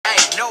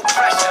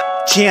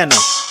channel.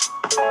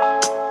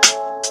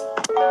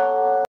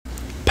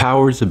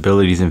 Powers,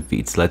 abilities, and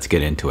feats. Let's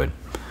get into it.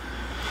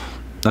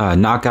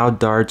 Knockout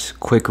darts,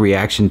 quick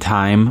reaction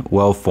time,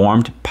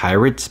 well-formed,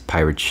 pirates,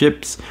 pirate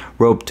ships,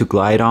 rope to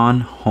glide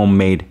on,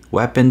 homemade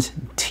weapons,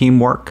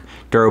 teamwork,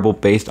 durable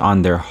based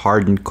on their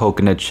hardened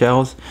coconut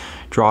shells,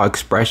 draw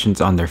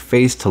expressions on their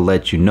face to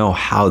let you know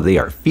how they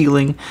are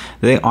feeling.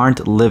 They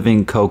aren't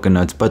living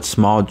coconuts, but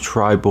small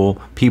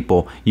tribal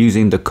people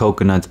using the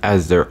coconuts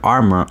as their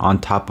armor on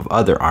top of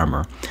other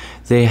armor.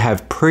 They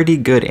have pretty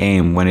good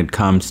aim when it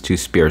comes to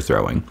spear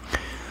throwing.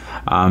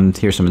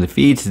 Here's some of the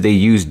feats. They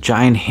use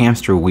giant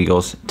hamster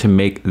wheels to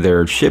make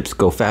their ships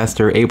go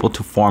faster, able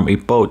to form a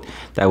boat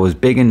that was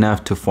big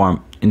enough to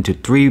form into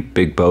 3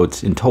 big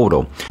boats in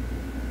total.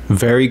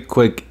 Very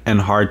quick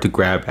and hard to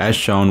grab, as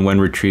shown when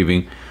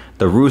retrieving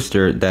the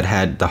rooster that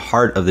had the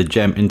heart of the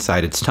gem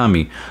inside its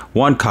tummy.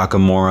 One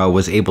Kakamoro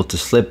was able to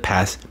slip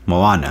past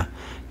Moana,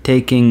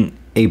 taking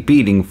a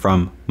beating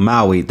from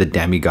Maui, the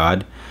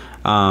demigod.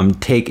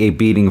 Take a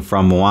beating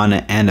from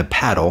Moana and a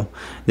paddle.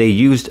 They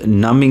used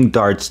numbing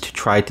darts to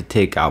try to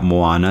take out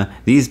Moana.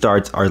 These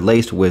darts are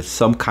laced with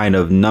some kind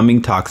of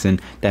numbing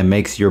toxin that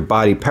makes your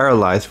body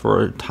paralyzed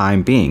for a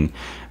time being.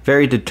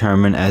 Very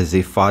determined as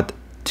they fought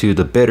to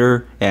the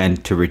bitter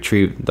end to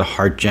retrieve the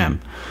heart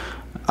gem.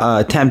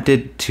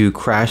 Attempted to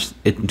crash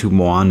into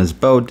Moana's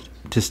boat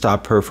to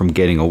stop her from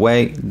getting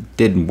away.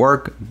 Didn't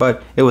work,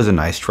 but it was a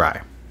nice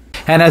try.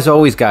 And as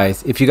always,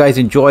 guys, if you guys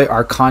enjoy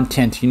our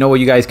content, you know what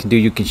you guys can do.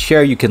 You can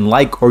share, you can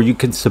like, or you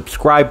can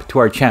subscribe to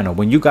our channel.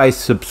 When you guys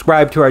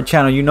subscribe to our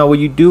channel, you know what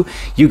you do.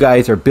 You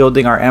guys are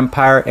building our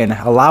empire and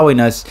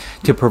allowing us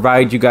to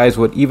provide you guys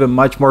with even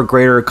much more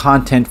greater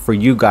content for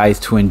you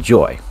guys to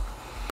enjoy.